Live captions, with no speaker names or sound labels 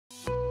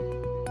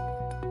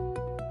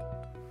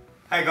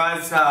Hey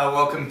guys,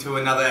 welcome to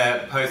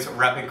another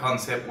post-rapid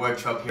concept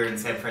workshop here in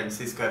San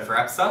Francisco for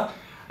Appster.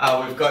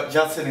 We've got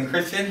Justin and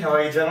Christian. How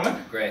are you, gentlemen?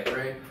 Great.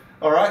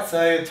 Alright,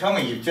 so tell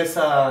me, you've just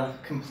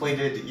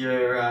completed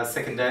your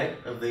second day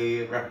of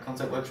the rapid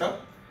concept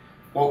workshop.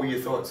 What were your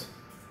thoughts?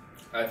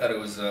 I thought it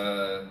was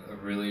a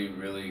really,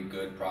 really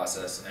good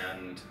process,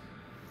 and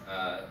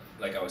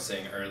like I was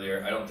saying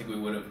earlier, I don't think we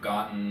would have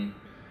gotten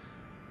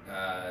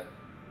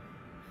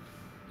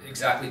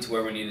exactly to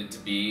where we needed to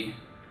be.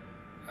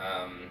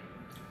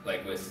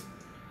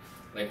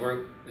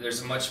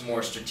 There's a much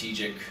more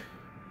strategic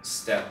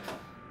step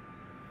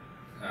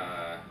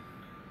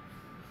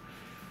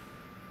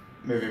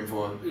moving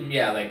forward.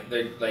 Yeah,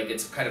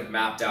 it's kind of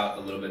mapped out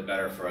a little bit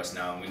better for us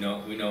now, and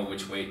we know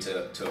which way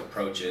to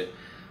approach it,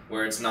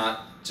 where it's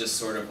not just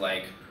sort of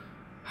like,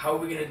 how are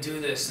we gonna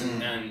do this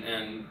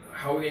and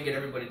how are we gonna get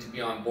everybody to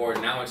be on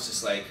board. Now it's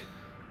just like,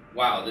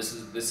 wow, this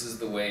is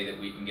the way that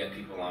we can get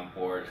people on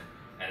board.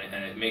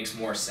 And it makes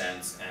more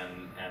sense,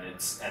 and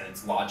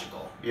it's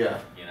logical. Yeah.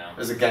 You know.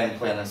 There's a game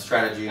plan and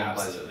strategy in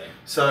place. Absolutely.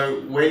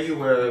 So where you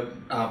were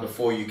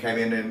before you came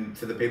in, and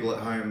to the people at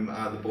home,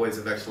 the boys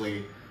have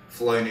actually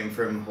flown in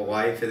from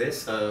Hawaii for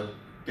this, so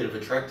a bit of a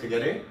trek to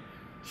get here.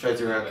 Shows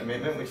you our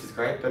commitment, which is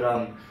great.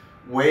 But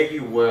where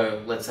you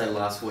were, let's say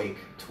last week,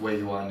 to where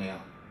you are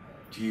now,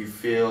 do you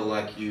feel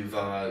like you've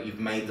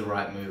made the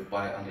right move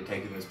by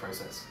undertaking this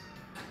process?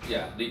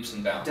 Yeah, leaps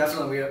and bounds.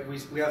 Definitely,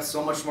 we have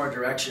so much more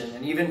direction,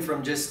 and even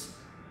from just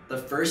the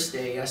first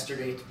day,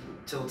 yesterday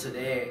till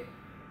today,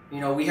 you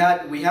know, we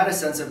had a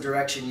sense of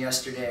direction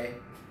yesterday,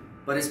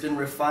 but it's been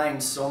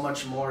refined so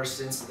much more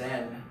since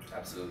then.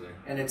 Absolutely.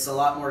 And it's a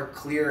lot more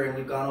clear, and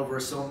we've gone over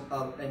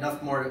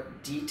enough more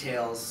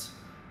details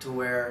to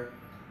where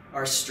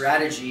our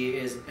strategy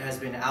has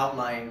been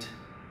outlined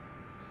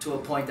to a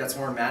point that's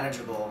more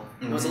manageable.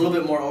 It was a little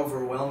bit more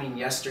overwhelming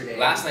yesterday.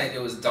 Last night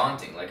it was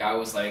daunting. Like I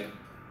was like,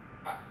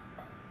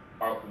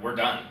 we're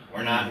done.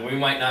 We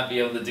might not be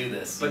able to do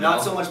this. But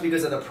not so much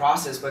because of the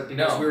process, but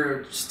because we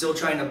were still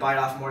trying to bite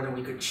off more than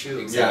we could chew.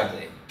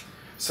 Exactly. Yeah.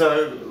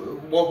 So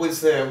what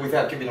was the,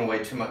 without giving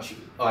away too much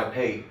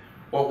IP,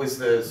 what was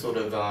the sort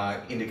of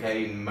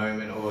indicating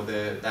moment, or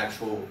the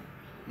actual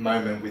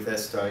moment with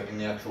Appster in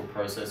the actual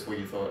process where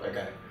you thought,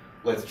 okay,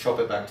 let's chop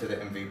it back to the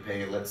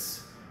MVP,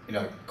 let's, you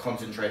know,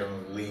 concentrate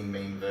on the lean,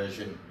 mean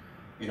version.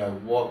 You know,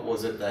 what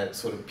was it that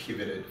sort of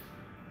pivoted?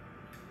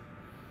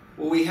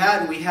 Well, we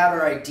had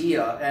our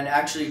idea and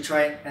actually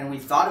and we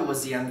thought it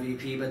was the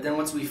MVP, but then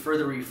once we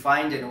further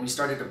refined it and we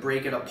started to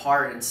break it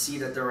apart and see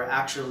that there were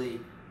actually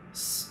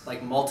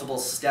like multiple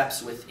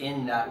steps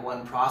within that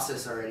one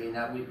process already, and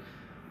that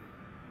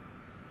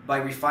by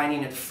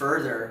refining it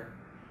further,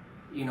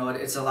 you know,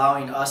 it's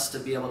allowing us to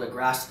be able to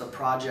grasp the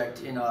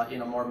project in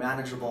a more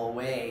manageable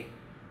way,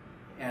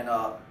 and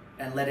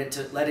let it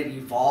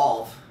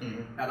evolve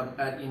at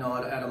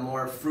a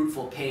more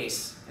fruitful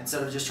pace,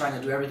 instead of just trying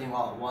to do everything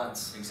all at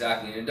once.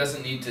 Exactly, and it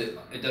doesn't need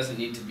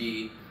to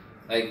be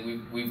like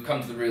we've come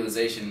to the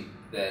realization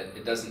that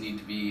it doesn't need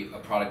to be a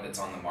product that's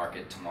on the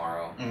market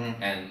tomorrow,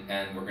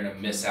 and we're gonna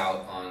miss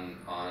out on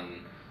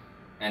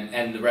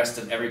and the rest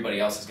of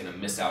everybody else is gonna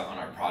miss out on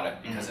our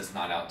product because it's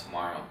not out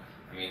tomorrow.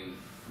 I mean,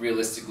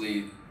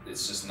 realistically,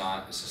 it's just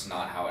not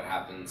how it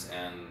happens,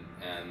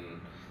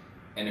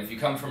 and if you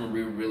come from a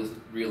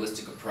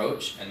realistic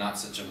approach and not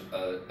such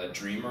a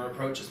dreamer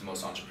approach, as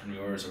most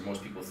entrepreneurs or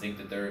most people think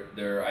that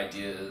their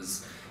idea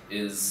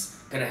is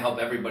going to help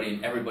everybody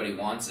and everybody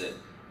wants it,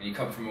 and you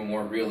come from a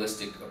more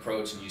realistic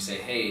approach and you say,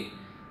 hey,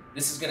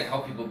 this is going to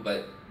help people,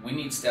 but we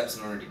need steps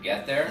in order to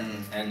get there,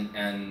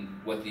 and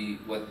what the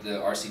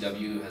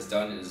RCW has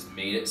done is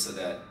made it so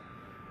that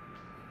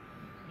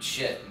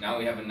now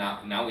we have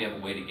a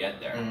way to get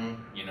there.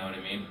 You know what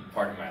I mean?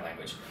 Pardon my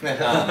language.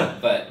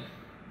 But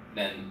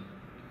then,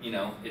 you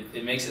know,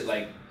 it makes it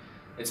like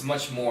it's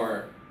much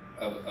more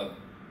of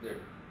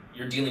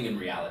you're dealing in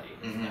reality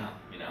now,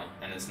 you know,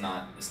 and it's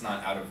not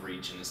out of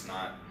reach, and it's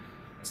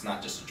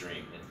not just a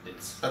dream.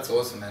 That's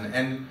awesome, man.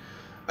 And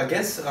I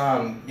guess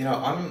you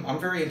know, I'm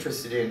very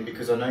interested in,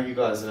 because I know you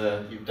guys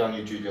you've done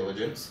your due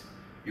diligence.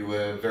 You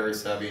were very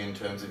savvy in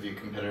terms of your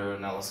competitor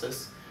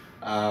analysis.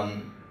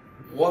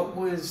 What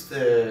was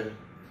the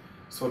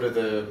sort of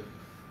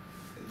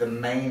the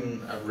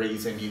main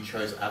reason you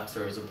chose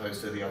Appster as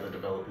opposed to the other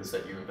developers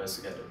that you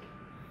investigated?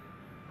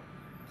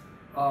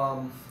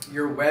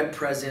 Your web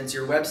presence,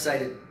 your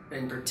website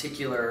in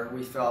particular,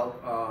 we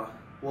felt,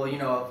 well, you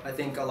know, I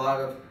think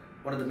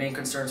one of the main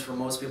concerns for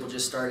most people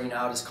just starting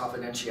out is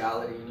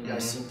confidentiality, and you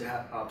guys seem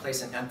to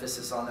place an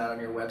emphasis on that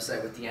on your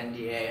website with the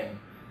NDA, and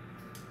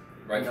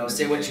you know,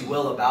 say what you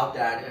will about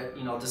that.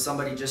 You know, to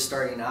somebody just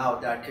starting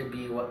out, that could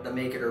be what the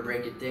make it or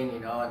break it thing, you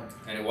know.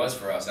 And it was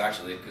for us,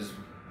 actually, because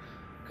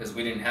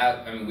we didn't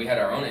have, I mean, we had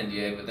our own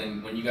NDA, but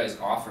then when you guys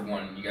offered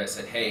one, you guys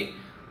said, hey,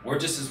 we're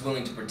just as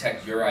willing to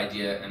protect your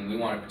idea, and we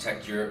want to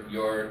protect your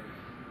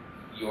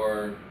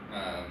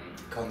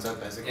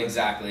concept, basically.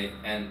 Exactly,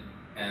 and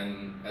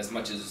as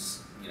much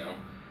as, you know,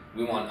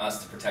 we want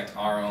us to protect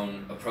our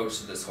own approach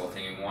to this whole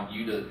thing, and want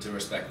you to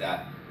respect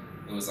that.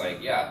 it was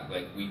like, yeah,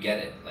 like we get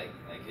it, like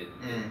it.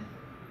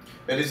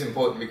 It is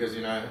important because,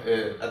 you know,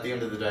 at the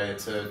end of the day,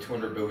 it's a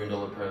 $200 billion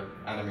per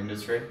annum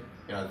industry.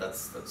 You know,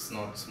 that's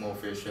not small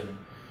fish, and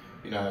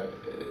you know,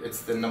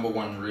 it's the number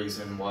one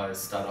reason why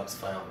startups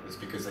fail is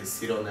because they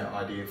sit on their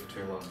idea for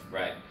too long.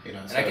 Right. You know,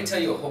 and I can tell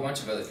you a whole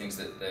bunch of other things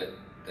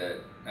that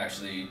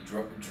actually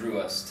drew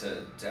us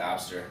to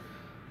Appster.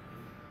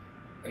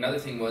 Another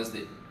thing was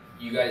that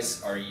you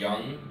guys are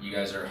young, you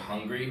guys are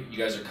hungry, you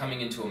guys are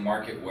coming into a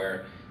market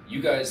where you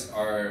guys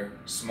are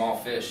small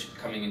fish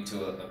coming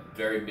into a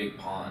very big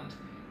pond.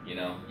 You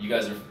know, you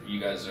guys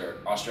are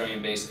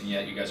Australian based, and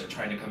yet you guys are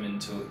trying to come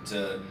into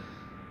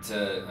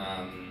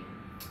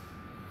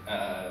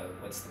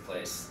what's the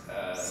place?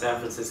 San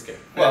Francisco.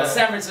 Well,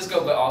 San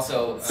Francisco, but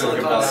also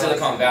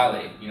Silicon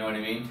Valley. You know what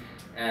I mean?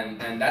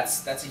 And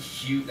that's a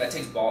huge, that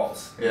takes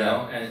balls. You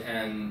know,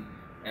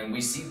 and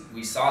we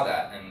saw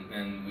that,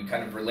 and we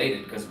kind of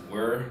related because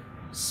we're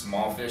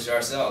small fish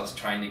ourselves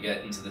trying to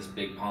get into this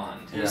big pond.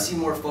 We seem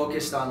more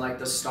focused on like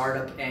the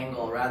startup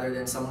angle rather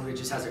than someone who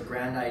just has a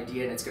grand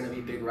idea and it's going to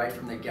be big right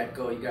from the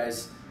get-go. You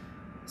guys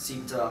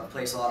seem to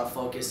place a lot of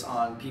focus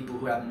on people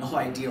who have no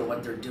idea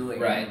what they're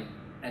doing, right?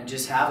 And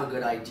just have a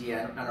good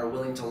idea and are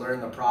willing to learn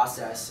the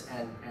process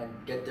and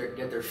get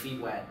their feet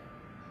wet.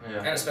 Yeah.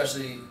 And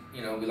especially,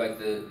 you know, we like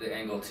the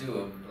angle too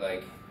of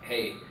like,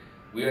 hey,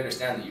 we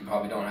understand that you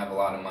probably don't have a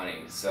lot of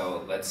money,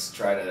 so let's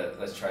try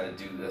to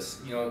do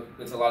this. You know,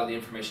 with a lot of the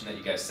information that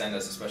you guys send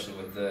us, especially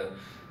with the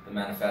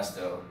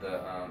manifesto,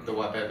 the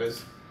white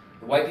papers.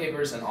 The white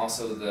papers, and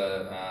also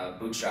the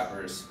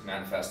Bootstrappers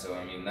manifesto.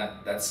 I mean,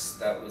 that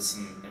was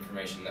some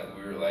information that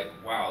we were like,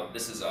 wow,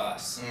 this is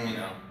us. You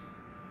know.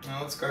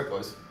 Oh, that's great,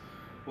 boys.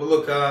 Well,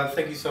 look,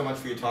 thank you so much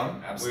for your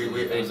time.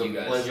 Absolutely. It was a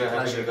pleasure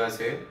having you guys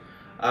here.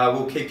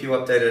 We'll keep you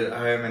updated at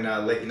home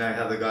and let you know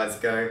how the guys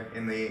go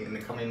in the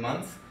coming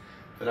months.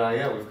 But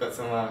yeah, we've got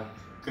some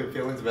good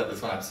feelings about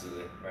this one.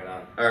 Absolutely. Right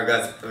on. All right,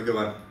 guys, have a good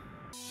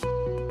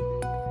one.